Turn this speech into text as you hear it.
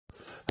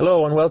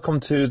Hello and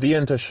welcome to the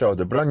Inter Show,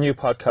 the brand new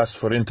podcast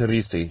for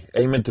Interisti,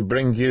 aiming to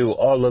bring you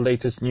all the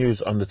latest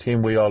news on the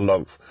team we all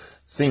love.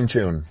 Theme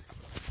tune.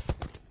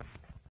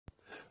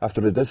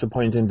 After a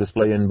disappointing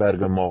display in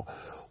Bergamo,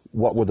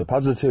 what were the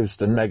positives,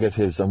 the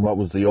negatives, and what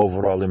was the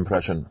overall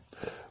impression?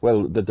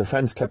 Well, the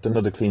defence kept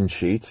another clean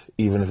sheet,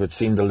 even if it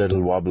seemed a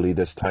little wobbly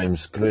this time.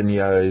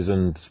 Skriniar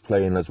isn't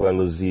playing as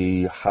well as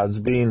he has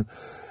been.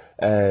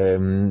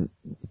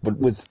 But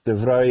with De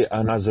Vrij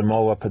and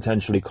Asamoah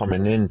potentially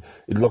coming in,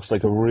 it looks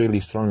like a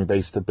really strong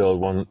base to build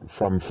one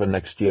from for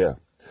next year.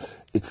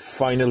 It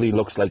finally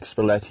looks like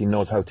Spalletti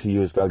knows how to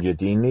use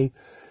Gagliardini.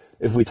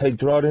 If we take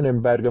drawing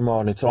in Bergamo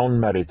on its own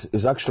merit,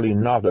 is actually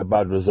not a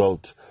bad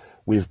result.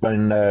 We've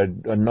been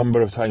a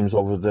number of times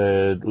over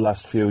the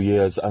last few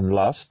years and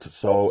lost,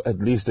 so at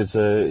least it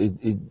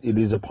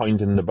is a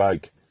point in the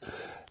bag.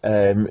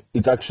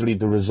 It's actually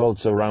the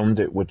results around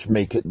it which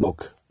make it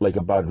look like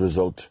a bad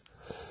result.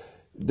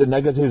 The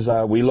negatives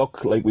are we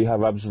look like we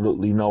have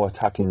absolutely no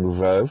attacking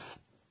verve,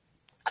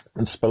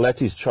 and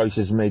Spalletti's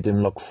choices made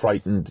him look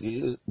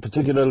frightened,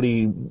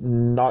 particularly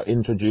not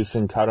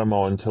introducing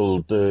Karamo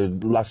until the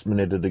last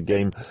minute of the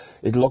game.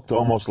 It looked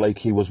almost like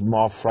he was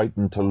more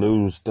frightened to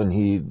lose than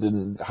he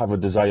didn't have a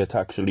desire to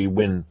actually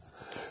win.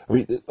 I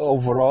mean,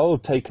 overall,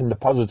 taking the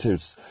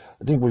positives,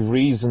 I think we've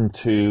reason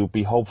to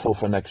be hopeful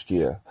for next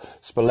year.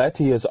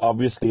 Spalletti has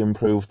obviously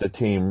improved the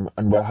team,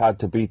 and we're hard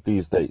to beat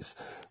these days,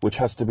 which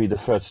has to be the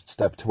first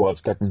step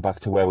towards getting back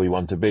to where we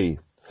want to be.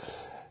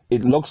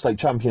 It looks like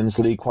Champions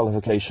League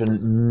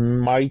qualification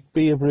might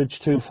be a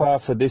bridge too far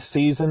for this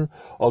season,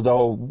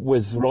 although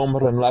with Roma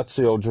and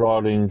Lazio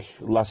drawing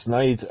last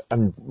night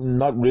and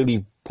not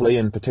really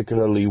playing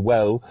particularly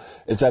well,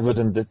 it's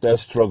evident that they're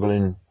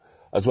struggling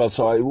as well.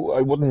 So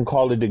I wouldn't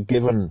call it a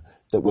given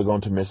that we're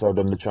going to miss out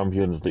on the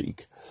Champions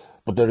League.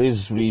 But there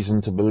is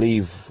reason to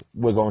believe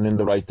we're going in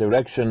the right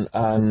direction,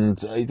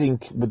 and I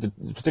think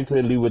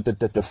particularly with the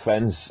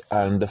defence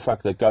and the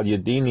fact that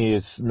Gagliardini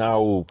is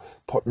now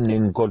putting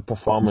in good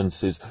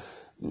performances,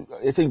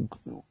 I think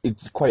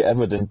it's quite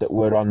evident that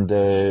we're on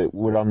the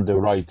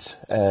right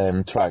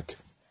track.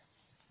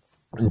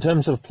 In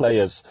terms of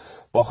players,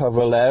 Borja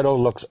Valero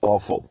looks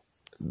awful.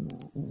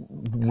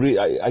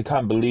 I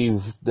can't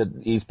believe that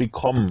he's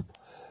become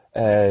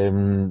a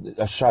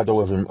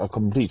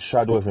complete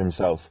shadow of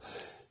himself.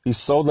 He's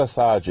so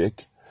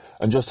lethargic,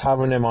 and just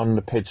having him on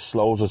the pitch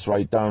slows us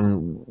right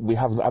down. We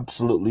have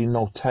absolutely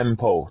no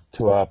tempo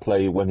to our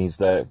play when he's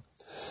there.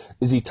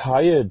 Is he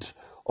tired,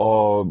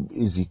 or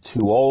is he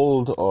too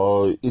old,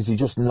 or is he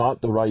just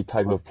not the right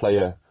type of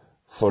player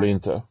for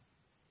Inter?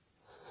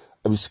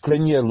 I mean,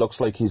 Skriniar looks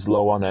like he's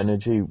low on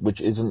energy,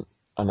 which isn't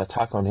an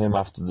attack on him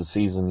after the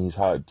season he's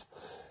had.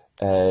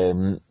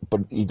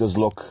 But he does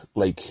look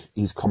like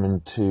he's coming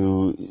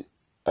to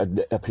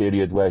a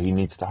period where he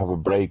needs to have a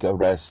break, a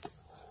rest.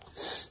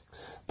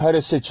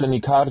 Perisic and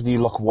Icardi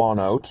look worn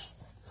out.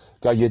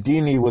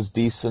 Gagliardini was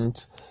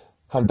decent.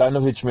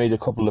 Handanovic made a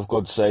couple of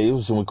good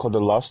saves, and we could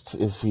have lost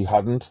if he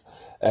hadn't.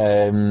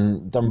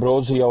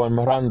 D'Ambrosio and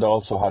Miranda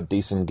also had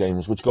decent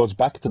games, which goes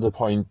back to the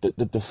point that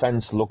the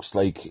defence looks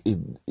like it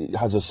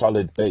has a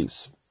solid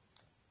base.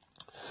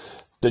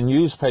 The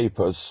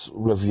newspapers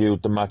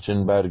reviewed the match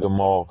in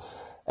Bergamo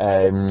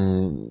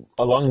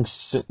along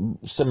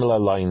similar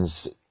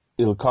lines.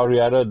 Il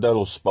Corriere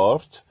dello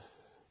Sport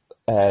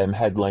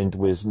headlined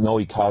with "No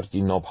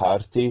Icardi, no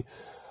party."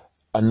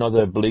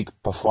 Another bleak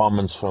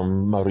performance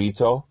from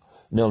Marito,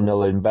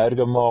 0-0 in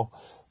Bergamo.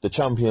 The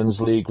Champions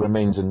League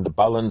remains in the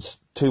balance.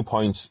 2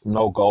 points,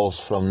 no goals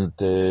from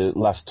the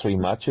last 3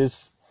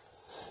 matches.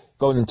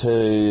 Going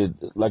to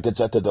La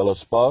Gazzetta dello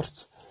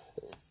Sport,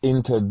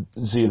 Inter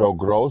zero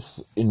growth.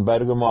 In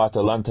Bergamo,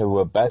 Atalanta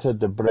were better.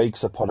 The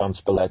brakes are put on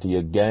Spalletti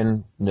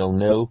again,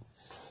 0-0.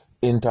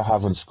 Inter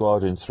haven't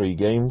scored in 3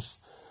 games.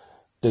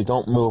 They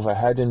don't move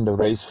ahead in the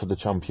race for the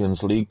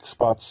Champions League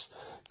spots.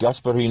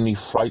 Gasperini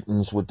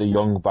frightens with the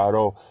young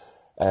Barrow.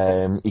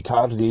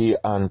 Icardi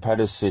and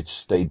Perisic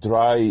stay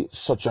dry.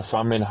 Such a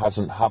famine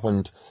hasn't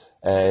happened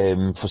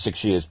for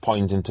 6 years,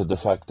 pointing to the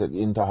fact that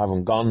Inter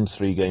haven't gone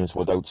 3 games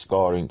without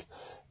scoring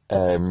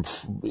in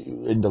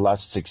the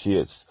last 6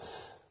 years,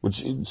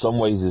 which in some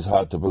ways is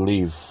hard to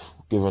believe,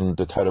 given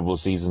the terrible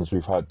seasons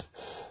we've had.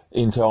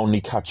 Inter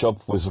only catch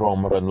up with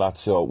Roma and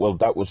Lazio. Well,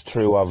 that was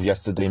true of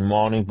yesterday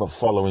morning, but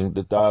following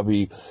the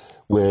derby,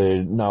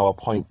 we're now a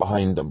point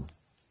behind them.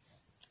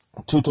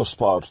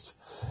 Tuttosport.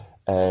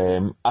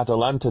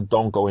 Atalanta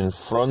don't go in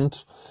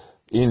front.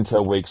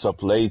 Inter wakes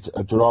up late.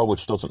 A draw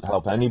which doesn't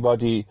help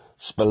anybody.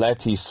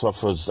 Spalletti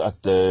suffers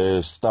at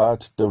the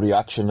start. The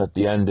reaction at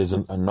the end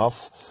isn't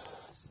enough.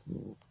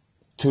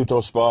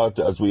 Tuttosport,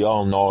 as we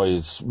all know,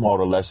 is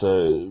more or less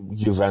a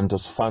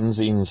Juventus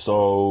fanzine,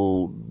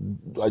 so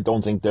I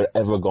don't think they're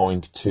ever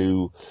going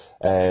to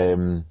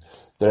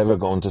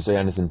say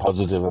anything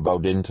positive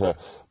about Inter,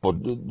 but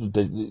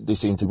they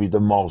seem to be the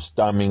most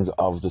damning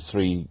of the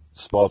 3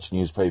 sports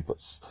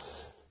newspapers.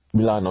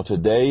 Milano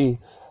Today,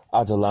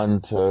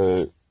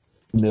 Atalanta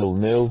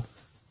 0-0,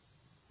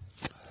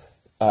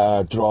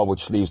 draw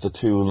which leaves the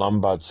 2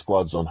 Lombard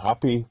squads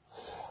unhappy.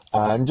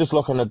 And just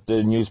looking at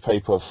the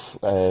newspaper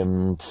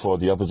for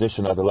the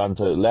opposition,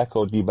 Atalanta,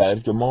 Lecco di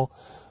Bergamo,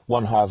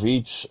 1-1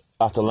 each.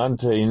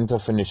 Atalanta Inter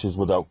finishes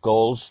without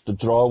goals. The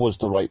draw was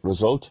the right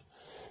result.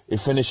 It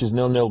finishes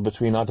 0-0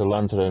 between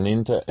Atalanta and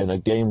Inter in a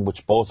game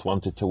which both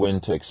wanted to win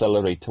to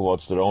accelerate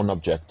towards their own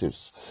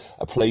objectives.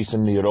 A place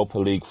in the Europa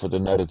League for the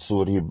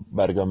Nerazzurri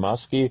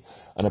Bergamaschi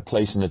and a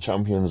place in the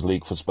Champions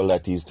League for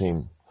Spalletti's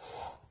team.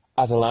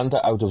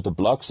 Atalanta out of the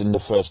blocks in the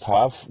first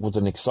half with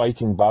an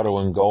exciting Barrow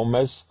and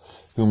Gomez,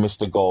 who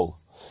missed a goal.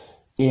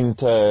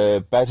 Inter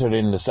better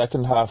in the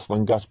second half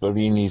when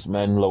Gasparini's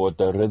men lowered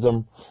their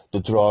rhythm. The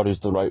draw is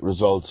the right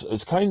result.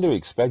 It's kind of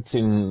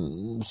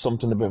expecting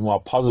something a bit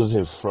more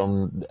positive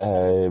from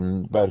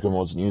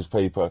Bergamo's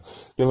newspaper,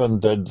 given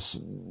that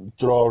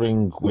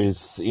drawing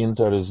with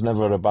Inter is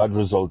never a bad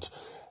result,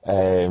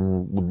 with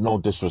no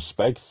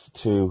disrespect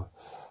to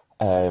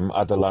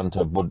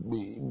Atalanta, but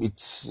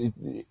it's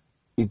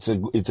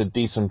a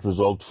decent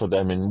result for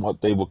them in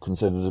what they would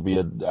consider to be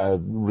a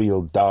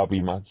real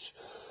derby match.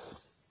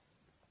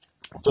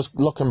 Just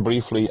looking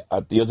briefly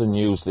at the other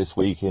news this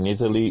week in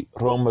Italy,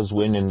 Roma's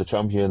win in the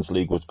Champions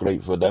League was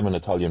great for them in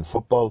Italian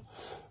football.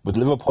 With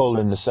Liverpool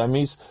in the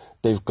semis,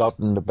 they've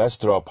gotten the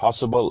best draw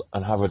possible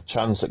and have a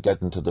chance at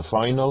getting to the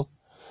final.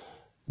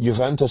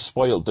 Juventus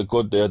spoilt the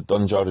good they had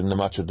done during the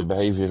match with the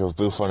behaviour of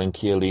Buffon and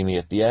Chiellini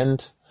at the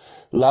end.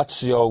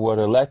 Lazio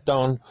were a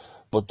letdown,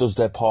 but does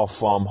their poor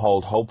form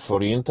hold hope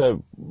for Inter?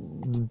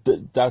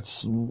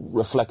 That's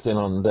reflecting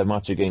on their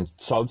match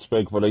against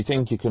Salzburg, but I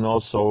think you can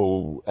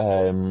also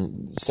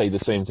say the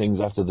same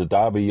things after the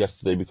derby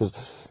yesterday, because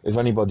if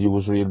anybody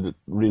was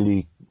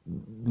really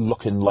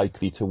looking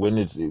likely to win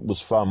it, it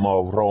was far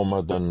more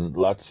Roma than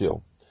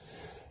Lazio.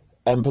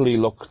 Empoli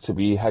look to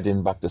be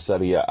heading back to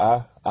Serie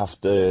A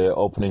after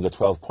opening a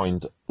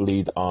 12-point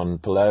lead on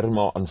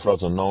Palermo and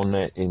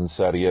Frosinone in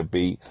Serie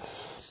B.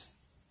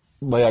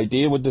 My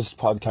idea with this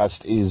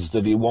podcast is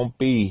that it won't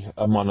be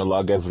a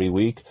monologue every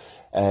week.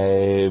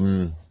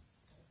 I'm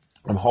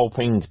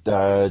hoping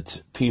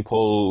that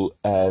people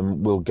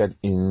will get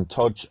in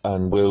touch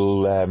and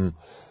will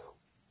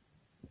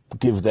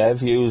give their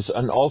views,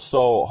 and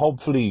also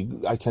hopefully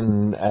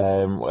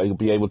I'll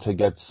be able to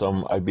get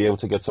some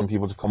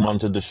people to come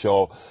onto the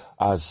show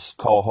as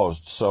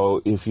co-hosts.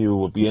 So if you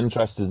would be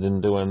interested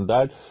in doing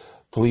that,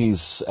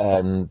 please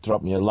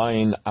drop me a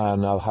line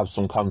and I'll have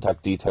some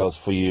contact details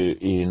for you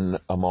in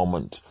a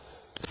moment.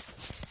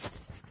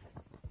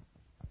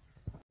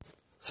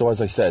 So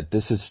as I said,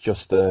 this is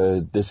just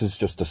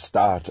the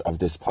start of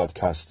this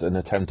podcast, an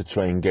attempt to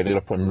try and get it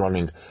up and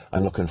running.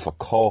 I'm looking for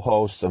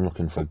co-hosts, I'm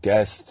looking for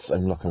guests,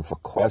 I'm looking for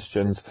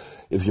questions.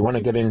 If you want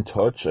to get in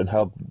touch and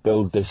help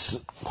build this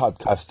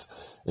podcast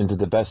into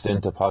the best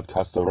Inter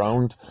podcast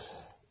around,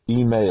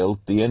 email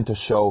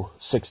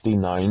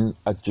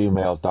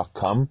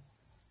theintershow69@gmail.com.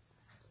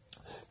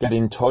 Get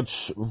in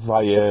touch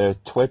via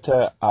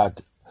Twitter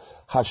at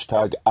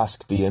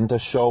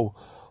 #AskTheInterShow,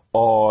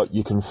 or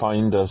you can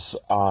find us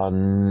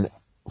on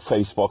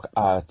Facebook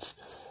at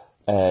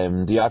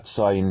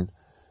 @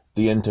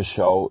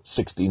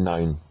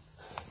 TheIntershow69.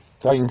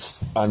 Thanks,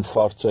 and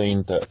Forza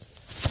Inter.